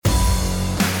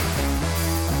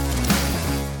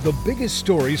The biggest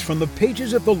stories from the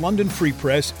pages of the London Free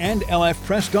Press and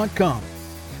lfpress.com.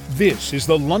 This is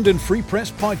the London Free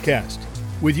Press Podcast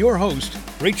with your host,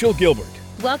 Rachel Gilbert.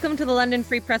 Welcome to the London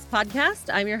Free Press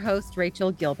Podcast. I'm your host,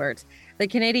 Rachel Gilbert. The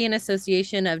Canadian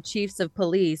Association of Chiefs of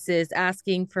Police is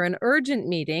asking for an urgent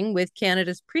meeting with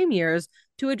Canada's premiers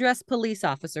to address police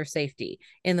officer safety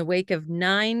in the wake of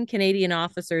 9 Canadian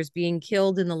officers being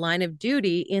killed in the line of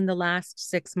duty in the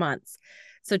last 6 months.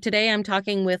 So today I'm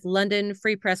talking with London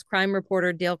Free Press crime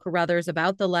reporter Dale Carruthers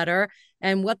about the letter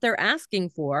and what they're asking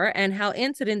for and how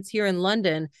incidents here in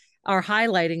London are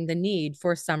highlighting the need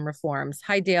for some reforms.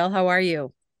 Hi, Dale. How are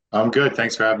you? I'm good.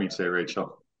 Thanks for having me today,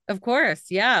 Rachel. Of course.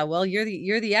 Yeah. Well, you're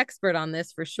the expert on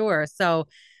this for sure. So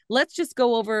let's just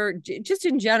go over just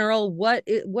in general, what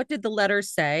did the letter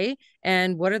say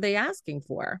and what are they asking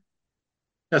for?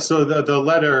 Yeah, so the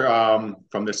letter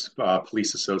from this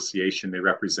police association, they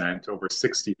represent over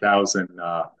 60,000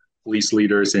 police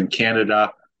leaders in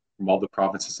Canada from all the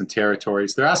provinces and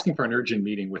territories. They're asking for an urgent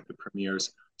meeting with the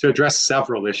premiers to address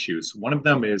several issues. One of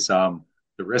them is the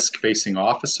risk facing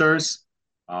officers,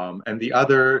 and the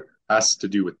other has to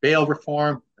do with bail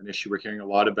reform, an issue we're hearing a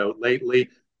lot about lately.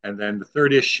 And then the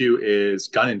third issue is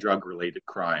gun and drug related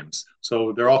crimes.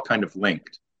 So they're all kind of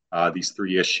linked, these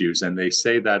three issues. And they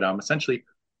say that essentially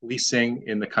policing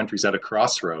in the country's at a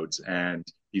crossroads and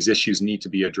these issues need to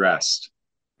be addressed.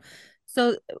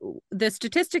 So the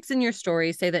statistics in your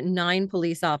story say that 9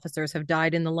 police officers have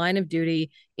died in the line of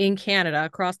duty in Canada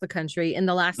across the country in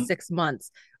the last 6 months,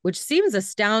 which seems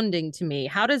astounding to me.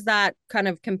 How does that kind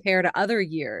of compare to other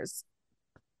years?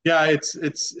 Yeah, it's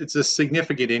a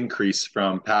significant increase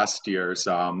from past years.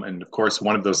 And of course,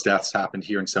 one of those deaths happened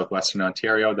here in southwestern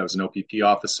Ontario. That was an OPP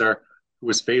officer who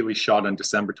was fatally shot on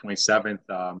December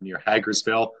 27th near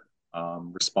Hagersville,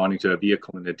 responding to a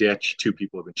vehicle in a ditch. 2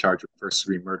 people have been charged with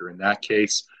first-degree murder in that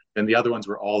case. And the other ones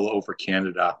were all over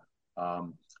Canada.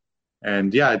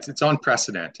 And yeah, it's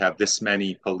unprecedented to have this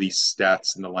many police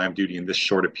deaths in the line of duty in this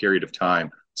short a period of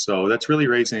time. So that's really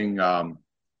raising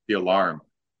the alarm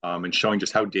and showing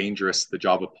just how dangerous the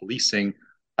job of policing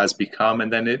has become.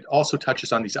 And then it also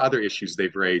touches on these other issues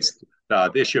they've raised.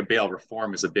 The issue of bail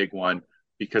reform is a big one,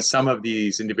 because some of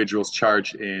these individuals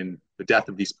charged in the death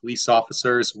of these police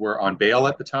officers were on bail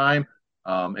at the time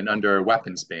and under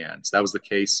weapons bans. That was the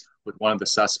case with one of the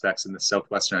suspects in the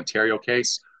southwestern Ontario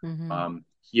case. Mm-hmm.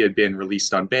 He had been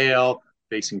released on bail,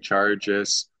 facing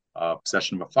charges,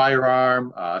 possession of a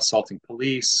firearm, assaulting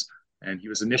police, and he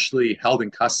was initially held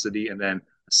in custody, and then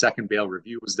a second bail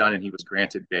review was done and he was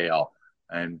granted bail.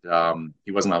 And he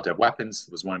wasn't allowed to have weapons.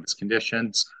 It was one of his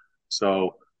conditions.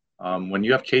 So when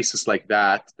you have cases like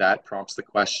that, that prompts the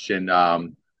question,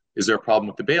 is there a problem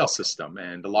with the bail system?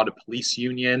 And a lot of police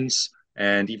unions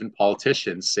and even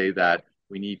politicians say that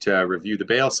we need to review the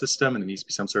bail system and there needs to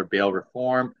be some sort of bail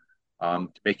reform to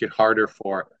make it harder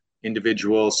for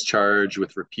individuals charged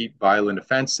with repeat violent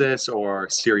offenses or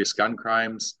serious gun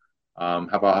crimes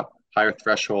have a higher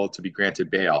threshold to be granted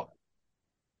bail.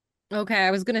 Okay,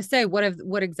 I was going to say,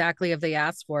 what exactly have they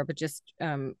asked for? But just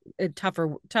a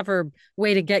tougher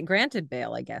way to get granted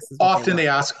bail, I guess. Often they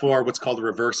ask for what's called a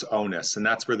reverse onus, and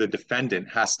that's where the defendant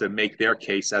has to make their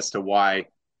case as to why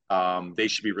they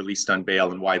should be released on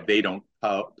bail and why they don't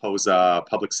pose a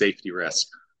public safety risk.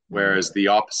 Whereas the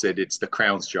opposite, it's the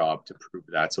Crown's job to prove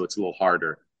that. So it's a little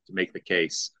harder to make the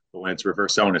case. But when it's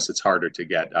reverse onus, it's harder to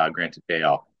get granted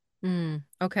bail.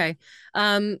 Okay.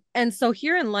 And so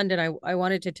here in London, I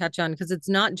wanted to touch on, because it's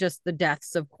not just the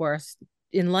deaths, of course.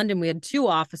 In London, we had 2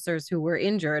 officers who were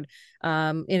injured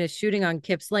in a shooting on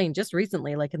Kipps Lane just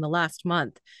recently, like in the last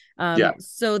month.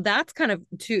 So that's kind of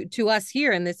to us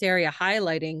here in this area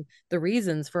highlighting the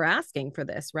reasons for asking for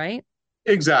this, right?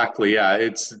 Exactly. Yeah,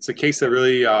 it's a case that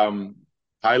really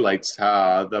highlights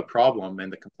the problem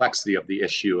and the complexity of the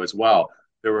issue as well.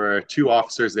 There were 2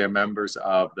 officers, they're members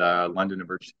of the London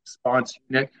Emergency Response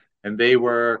Unit, and they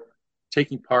were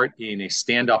taking part in a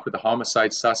standoff with a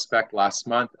homicide suspect last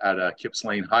month at a Kipps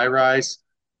Lane high-rise,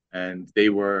 and they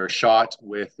were shot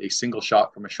with a single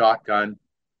shot from a shotgun,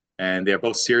 and they're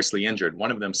both seriously injured. One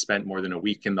of them spent more than a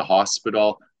week in the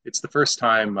hospital. It's the first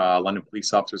time London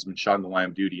police officers have been shot in the line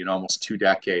of duty in almost 2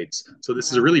 decades. So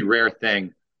this is a really rare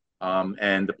thing,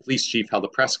 and the police chief held a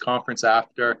press conference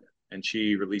after, and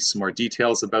she released some more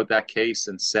details about that case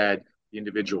and said the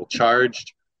individual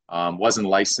charged wasn't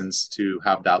licensed to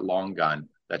have that long gun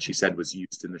that she said was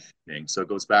used in the shooting. So it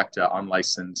goes back to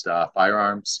unlicensed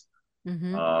firearms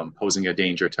posing a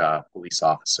danger to police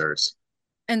officers.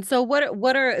 And so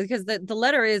what are, because the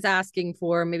letter is asking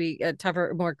for maybe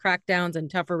tougher, more crackdowns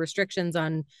and tougher restrictions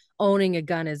on owning a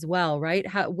gun as well, right?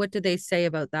 What do they say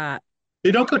about that?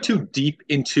 They don't go too deep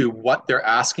into what they're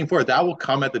asking for. That will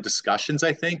come at the discussions,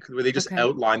 I think, where they just Okay.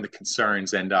 outline the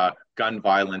concerns, and gun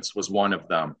violence was one of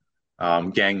them.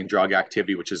 Gang and drug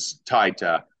activity, which is tied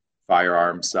to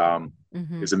firearms,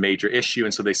 Hmm. is a major issue.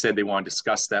 And so they said they want to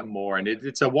discuss that more. And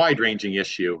it's a wide ranging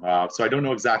issue. So I don't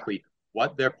know exactly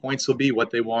what their points will be,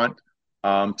 what they want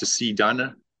to see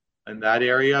done in that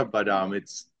area, but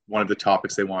it's one of the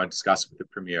topics they want to discuss with the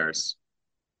premiers.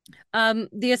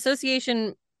 The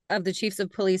Association of the Chiefs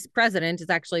of Police president is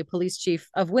actually a police chief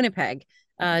of Winnipeg,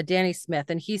 Danny Smith,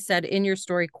 and he said in your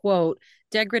story, quote,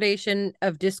 degradation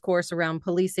of discourse around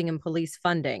policing and police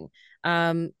funding.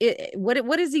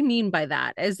 What does he mean by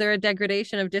that? Is there a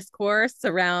degradation of discourse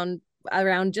around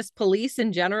just police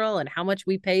in general and how much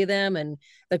we pay them and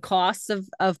the costs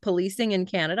of policing in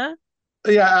Canada?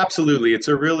 Yeah, absolutely. It's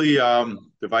a really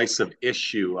divisive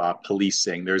issue,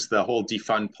 policing. There's the whole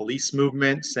defund police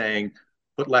movement saying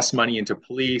put less money into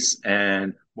police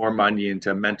and more money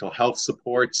into mental health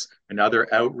supports and other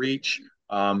outreach.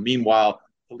 Meanwhile,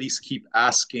 police keep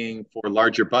asking for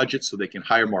larger budgets so they can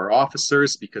hire more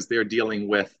officers because they're dealing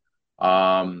with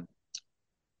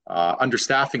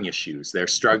understaffing issues. They're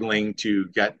struggling to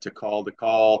get to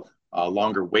call,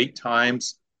 longer wait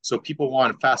times. So people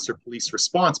want a faster police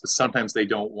response, but sometimes they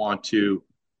don't want to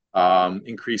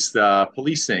increase the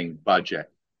policing budget.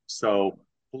 So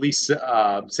police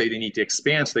say they need to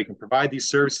expand so they can provide these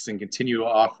services and continue to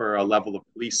offer a level of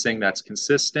policing that's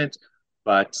consistent.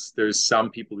 But there's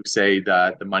some people who say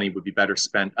that the money would be better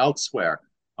spent elsewhere.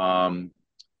 And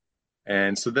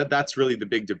so that's really the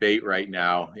big debate right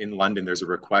now. In London, there's a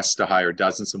request to hire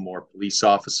dozens of more police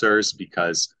officers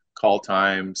because call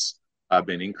times have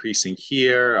been increasing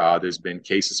here. There's been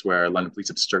cases where London police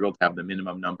have struggled to have the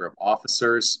minimum number of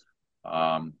officers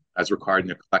as required in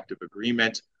their collective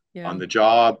agreement on the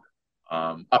job.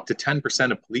 Up to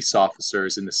 10% of police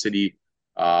officers in the city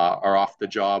are off the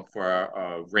job for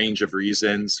a range of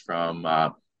reasons, from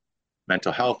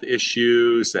mental health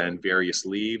issues and various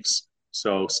leaves.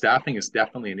 So staffing is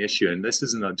definitely an issue. And this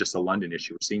isn't just a London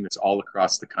issue. We're seeing this all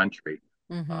across the country.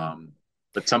 Mm-hmm.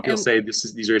 But some people say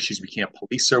these are issues we can't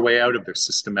police our way out of. They're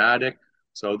systematic.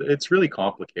 So it's really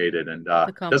complicated, and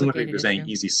it doesn't look like there's any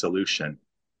easy solution.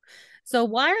 So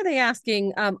why are they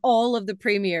asking all of the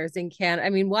premiers in Canada? I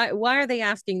mean, why are they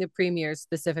asking the premiers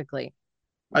specifically?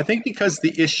 I think because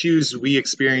the issues we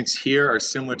experience here are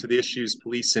similar to the issues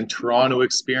police in Toronto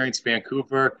experience,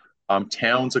 Vancouver,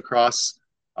 towns across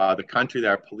the country that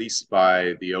are policed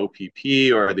by the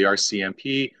OPP or the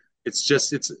RCMP. It's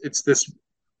this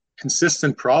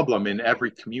consistent problem in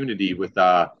every community with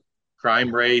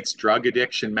crime rates, drug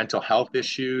addiction, mental health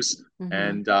issues, Mm-hmm.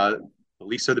 and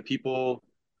police are the people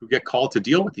who get called to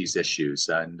deal with these issues,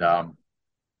 and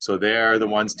so they're the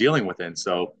ones dealing with it. And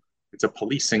so it's a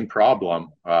policing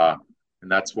problem, and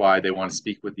that's why they want to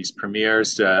speak with these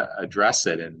premiers to address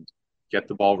it and get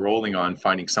the ball rolling on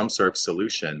finding some sort of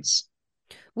solutions.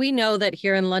 We know that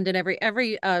here in London,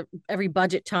 every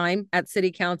budget time at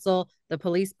City Council, the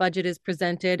police budget is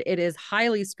presented. It is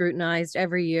highly scrutinized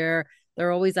every year.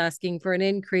 They're always asking for an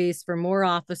increase, for more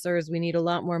officers. We need a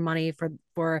lot more money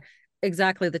for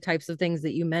exactly the types of things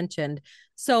that you mentioned.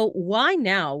 So why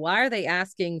now? Why are they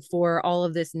asking for all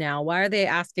of this now? Why are they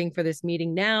asking for this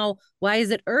meeting now? Why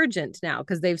is it urgent now?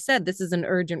 Because they've said this is an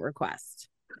urgent request.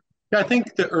 Yeah, I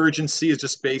think the urgency is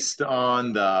just based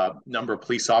on the number of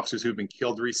police officers who've been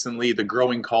killed recently, the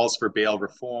growing calls for bail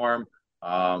reform.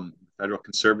 The Federal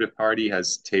Conservative Party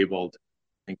has tabled,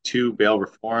 I think, 2 bail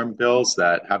reform bills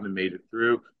that haven't made it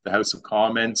through the House of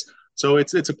Commons. So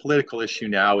it's a political issue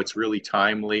now. It's really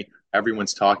timely.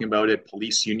 Everyone's talking about it.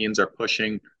 Police unions are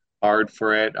pushing hard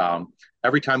for it.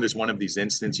 Every time there's one of these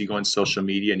incidents, you go on social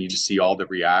media and you just see all the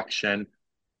reaction.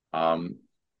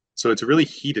 So it's a really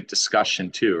heated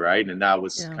discussion too, right? And that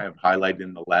was kind of highlighted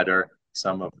in the letter.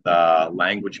 Some of the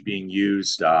language being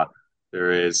used,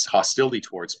 there is hostility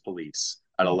towards police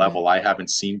at a level I haven't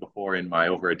seen before in my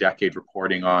over a decade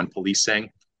reporting on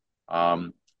policing.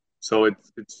 So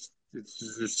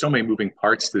there's so many moving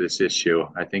parts to this issue.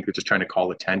 I think they're just trying to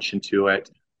call attention to it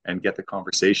and get the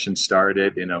conversation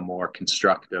started in a more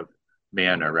constructive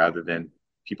manner rather than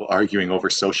people arguing over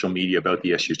social media about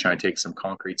the issues, trying to take some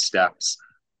concrete steps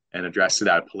and address it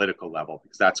at a political level,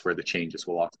 because that's where the changes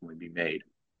will ultimately be made.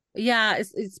 Yeah,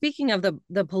 speaking of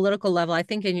the political level, I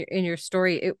think in your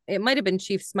story it might have been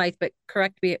Chief Smythe, but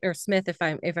correct me, or Smith, if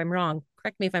I'm wrong.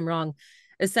 Correct me if I'm wrong.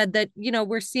 It said that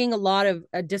we're seeing a lot of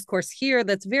a discourse here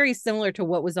that's very similar to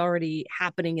what was already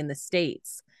happening in the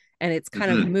States, and it's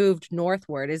kind of moved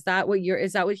northward. Is that what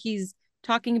he's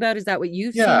talking about? Is that what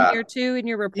you've seen Yeah. here too in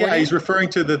your reporting? Yeah, he's referring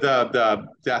to the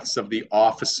deaths of the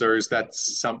officers.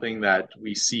 That's something that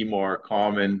we see more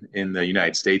common in the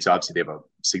United States. Obviously, they have a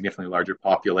significantly larger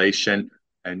population,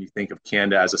 and you think of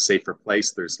Canada as a safer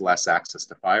place. There's less access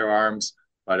to firearms,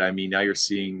 but I mean, now you're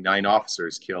seeing 9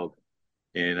 officers killed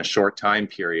in a short time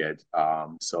period.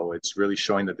 So it's really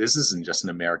showing that this isn't just an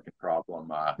American problem.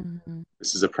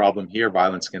 This is a problem here: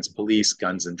 violence against police,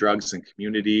 guns and drugs in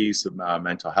communities,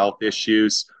 mental health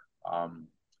issues.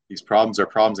 These problems are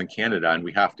problems in Canada, and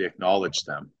we have to acknowledge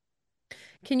them.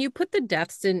 Can you put the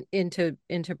deaths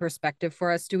into perspective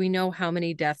for us? Do we know how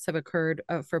many deaths have occurred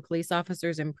for police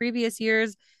officers in previous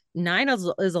years? 9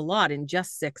 is a lot in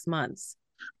just 6 months.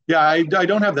 Yeah, I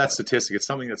don't have that statistic. It's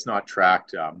something that's not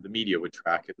tracked. The media would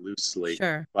track it loosely,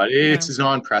 Sure. But it's an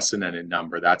unprecedented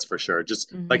number, that's for sure.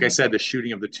 Just like I said, the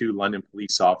shooting of the 2 London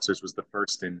police officers was the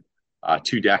first in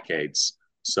 2 decades.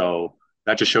 So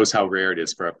that just shows how rare it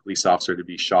is for a police officer to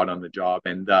be shot on the job.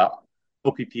 And the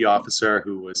OPP officer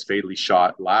who was fatally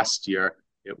shot last year,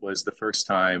 it was the first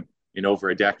time in over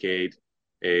a decade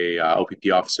a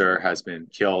OPP officer has been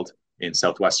killed in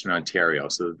southwestern Ontario.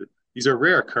 So these are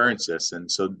rare occurrences, and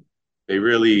so they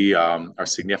really are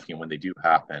significant when they do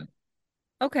happen.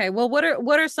 Okay, well, what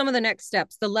are some of the next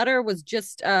steps? The letter was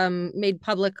just made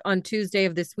public on Tuesday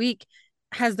of this week.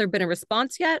 Has there been a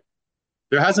response yet?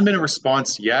 There hasn't been a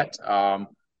response yet. I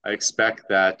expect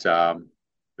that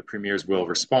the premiers will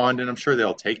respond, and I'm sure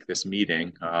they'll take this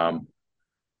meeting.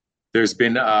 There's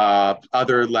been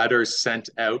other letters sent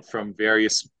out from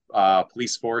various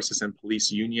police forces and police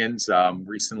unions.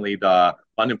 Recently, the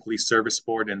London Police Service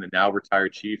Board and the now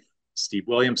retired chief, Steve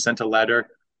Williams, sent a letter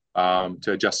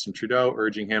to Justin Trudeau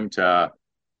urging him to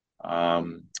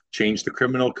change the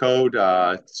criminal code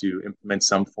to implement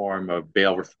some form of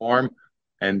bail reform.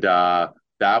 And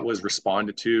that was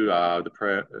responded to.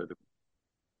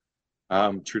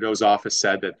 Trudeau's office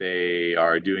said that they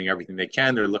are doing everything they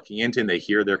can. They're looking into and they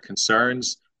hear their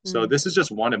concerns. So this is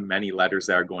just one of many letters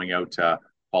that are going out to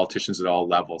politicians at all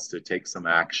levels to take some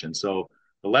action. So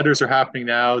the letters are happening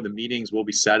now. The meetings will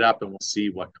be set up, and we'll see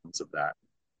what comes of that.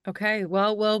 Okay,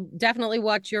 well, we'll definitely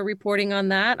watch your reporting on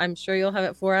that. I'm sure you'll have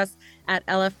it for us at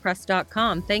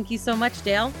lfpress.com. Thank you so much,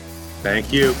 Dale.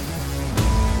 Thank you.